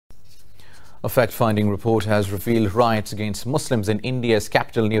A fact-finding report has revealed riots against Muslims in India's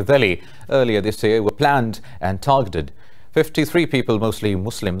capital, New Delhi, earlier this year were planned and targeted. 53 people, mostly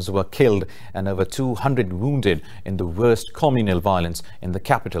Muslims, were killed and over 200 wounded in the worst communal violence in the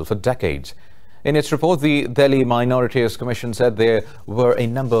capital for decades. In its report, the Delhi Minorities Commission said there were a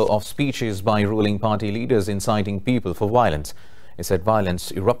number of speeches by ruling party leaders inciting people for violence. It said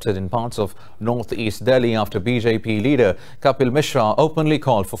violence erupted in parts of northeast Delhi after BJP leader Kapil Mishra openly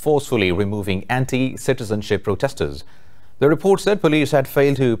called for forcefully removing anti-citizenship protesters. The report said police had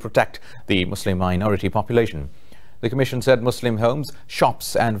failed to protect the Muslim minority population. The commission said Muslim homes,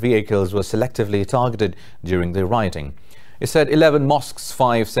 shops and vehicles were selectively targeted during the rioting. It said 11 mosques,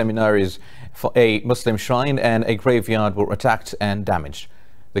 5 seminaries, a Muslim shrine and a graveyard were attacked and damaged.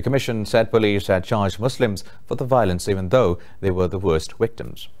 The commission said police had charged Muslims for the violence even though they were the worst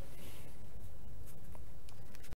victims.